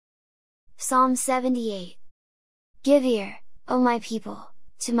Psalm 78. Give ear, O my people,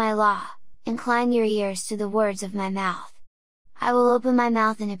 to my law, incline your ears to the words of my mouth. I will open my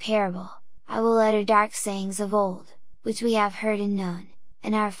mouth in a parable, I will utter dark sayings of old, which we have heard and known,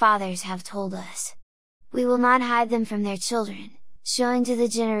 and our fathers have told us. We will not hide them from their children, showing to the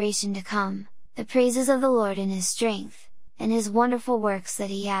generation to come, the praises of the Lord and His strength, and His wonderful works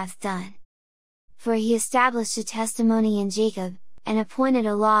that He hath done. For He established a testimony in Jacob, and appointed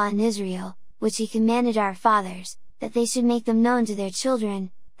a law in Israel, which He commanded our fathers, that they should make them known to their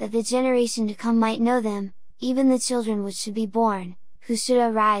children, that the generation to come might know them, even the children which should be born, who should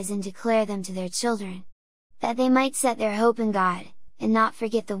arise and declare them to their children. That they might set their hope in God, and not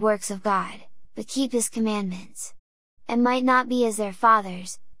forget the works of God, but keep His commandments. And might not be as their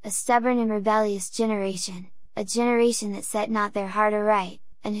fathers, a stubborn and rebellious generation, a generation that set not their heart aright,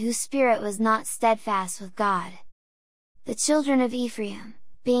 and whose spirit was not steadfast with God. The children of Ephraim,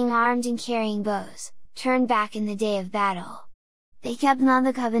 being armed and carrying bows, turned back in the day of battle. They kept not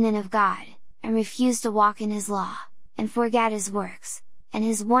the covenant of God, and refused to walk in His law, and forgat His works, and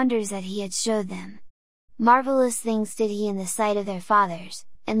His wonders that He had showed them. Marvelous things did He in the sight of their fathers,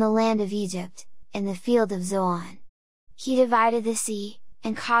 in the land of Egypt, in the field of Zoan. He divided the sea,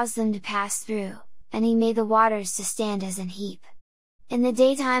 and caused them to pass through, and He made the waters to stand as an heap. In the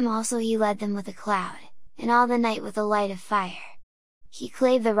daytime also He led them with a cloud, and all the night with a light of fire. He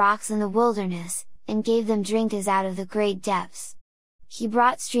clave the rocks in the wilderness, and gave them drink as out of the great depths. He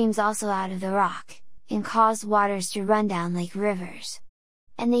brought streams also out of the rock, and caused waters to run down like rivers.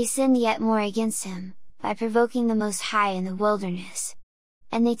 And they sinned yet more against Him, by provoking the Most High in the wilderness.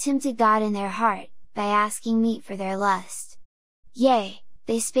 And they tempted God in their heart, by asking meat for their lust. Yea,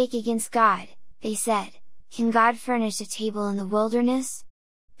 they spake against God, they said, Can God furnish a table in the wilderness?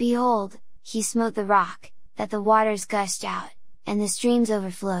 Behold, He smote the rock, that the waters gushed out, and the streams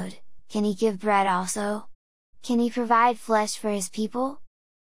overflowed, can He give bread also? Can He provide flesh for His people?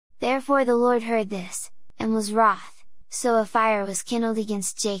 Therefore the Lord heard this, and was wroth, so a fire was kindled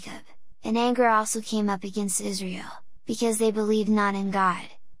against Jacob, and anger also came up against Israel, because they believed not in God,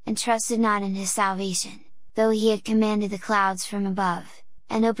 and trusted not in His salvation, though He had commanded the clouds from above,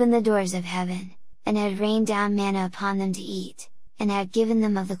 and opened the doors of heaven, and had rained down manna upon them to eat, and had given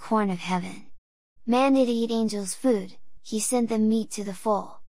them of the corn of heaven. Man did eat angels' food, He sent them meat to the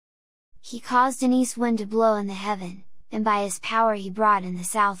full. He caused an east wind to blow in the heaven, and by His power He brought in the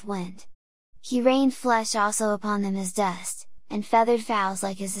south wind. He rained flesh also upon them as dust, and feathered fowls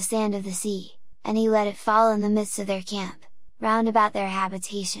like as the sand of the sea, and He let it fall in the midst of their camp, round about their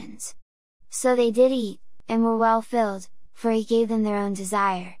habitations. So they did eat, and were well filled, for He gave them their own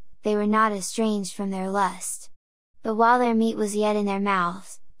desire, they were not estranged from their lust. But while their meat was yet in their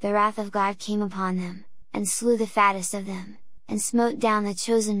mouths, the wrath of God came upon them, and slew the fattest of them, and smote down the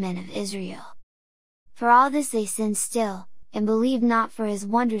chosen men of Israel. For all this they sinned still, and believed not for His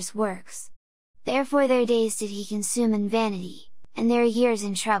wondrous works. Therefore their days did He consume in vanity, and their years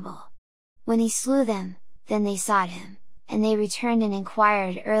in trouble. When He slew them, then they sought Him, and they returned and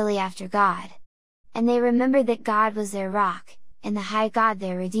inquired early after God. And they remembered that God was their rock, and the high God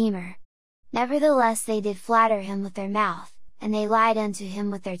their Redeemer. Nevertheless they did flatter Him with their mouth, and they lied unto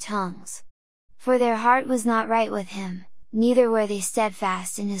Him with their tongues. For their heart was not right with Him, neither were they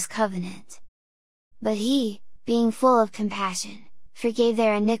steadfast in His covenant. But He, being full of compassion, forgave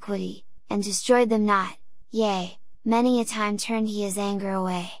their iniquity, and destroyed them not, yea, many a time turned He His anger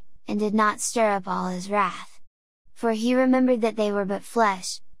away, and did not stir up all His wrath. For He remembered that they were but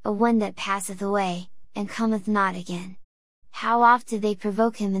flesh, a wind that passeth away, and cometh not again. How oft did they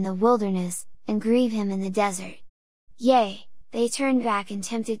provoke Him in the wilderness, and grieve Him in the desert? Yea, they turned back and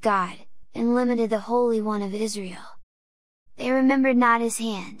tempted God, and limited the Holy One of Israel. They remembered not His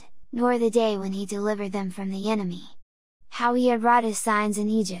hand, nor the day when He delivered them from the enemy. How He had wrought His signs in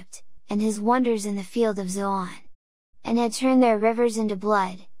Egypt, and His wonders in the field of Zoan. And had turned their rivers into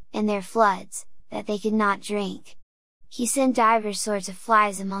blood, and their floods, that they could not drink. He sent divers sorts of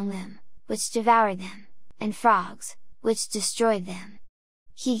flies among them, which devoured them, and frogs, which destroyed them.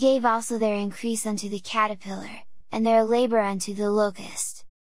 He gave also their increase unto the caterpillar, and their labor unto the locust.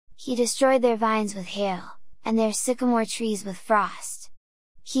 He destroyed their vines with hail, and their sycamore trees with frost.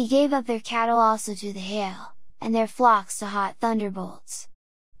 He gave up their cattle also to the hail, and their flocks to hot thunderbolts.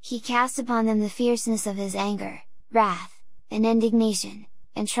 He cast upon them the fierceness of His anger, wrath, and indignation,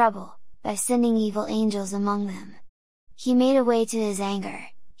 and trouble, by sending evil angels among them. He made a way to His anger,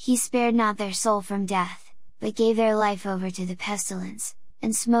 He spared not their soul from death, but gave their life over to the pestilence,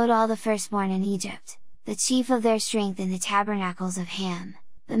 and smote all the firstborn in Egypt, the chief of their strength in the tabernacles of Ham,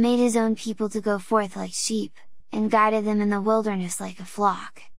 but made His own people to go forth like sheep, and guided them in the wilderness like a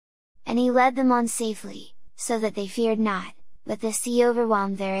flock. and he led them on safely, so that they feared not, but the sea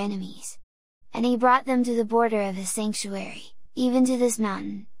overwhelmed their enemies. And he brought them to the border of his sanctuary, even to this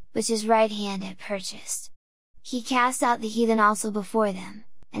mountain, which his right hand had purchased. He cast out the heathen also before them,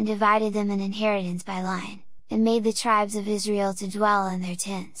 and divided them an inheritance by line, and made the tribes of Israel to dwell in their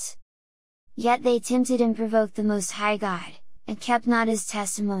tents. Yet they tempted and provoked the Most High God, and kept not his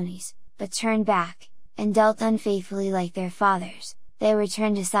testimonies, but turned back, and dealt unfaithfully like their fathers, they were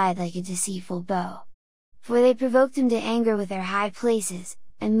turned aside like a deceitful bow. For they provoked him to anger with their high places,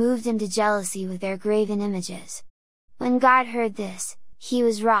 and moved him to jealousy with their graven images. When God heard this, he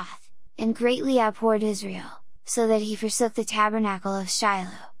was wroth, and greatly abhorred Israel, so that he forsook the tabernacle of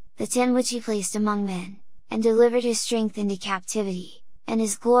Shiloh, the tent which he placed among men, and delivered his strength into captivity, and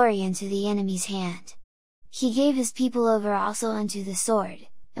his glory into the enemy's hand. He gave his people over also unto the sword,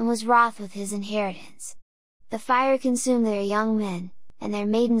 and was wroth with his inheritance. The fire consumed their young men, and their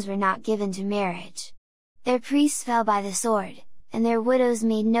maidens were not given to marriage. Their priests fell by the sword, and their widows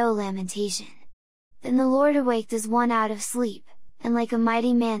made no lamentation. Then the Lord awaked as one out of sleep, and like a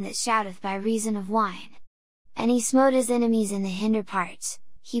mighty man that shouteth by reason of wine. And he smote his enemies in the hinder parts,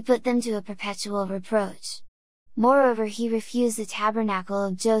 he put them to a perpetual reproach. Moreover he refused the tabernacle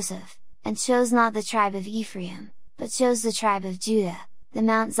of Joseph, and chose not the tribe of Ephraim, but chose the tribe of Judah, the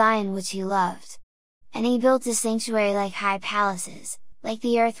Mount Zion which he loved. And he built a sanctuary like high palaces, like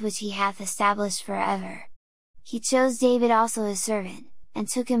the earth which he hath established for ever. He chose David also his servant, and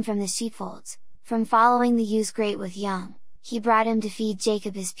took him from the sheepfolds, from following the ewes great with young, he brought him to feed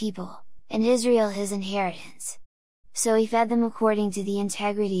Jacob his people, and Israel his inheritance. So he fed them according to the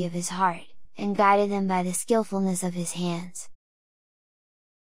integrity of his heart, and guided them by the skillfulness of his hands.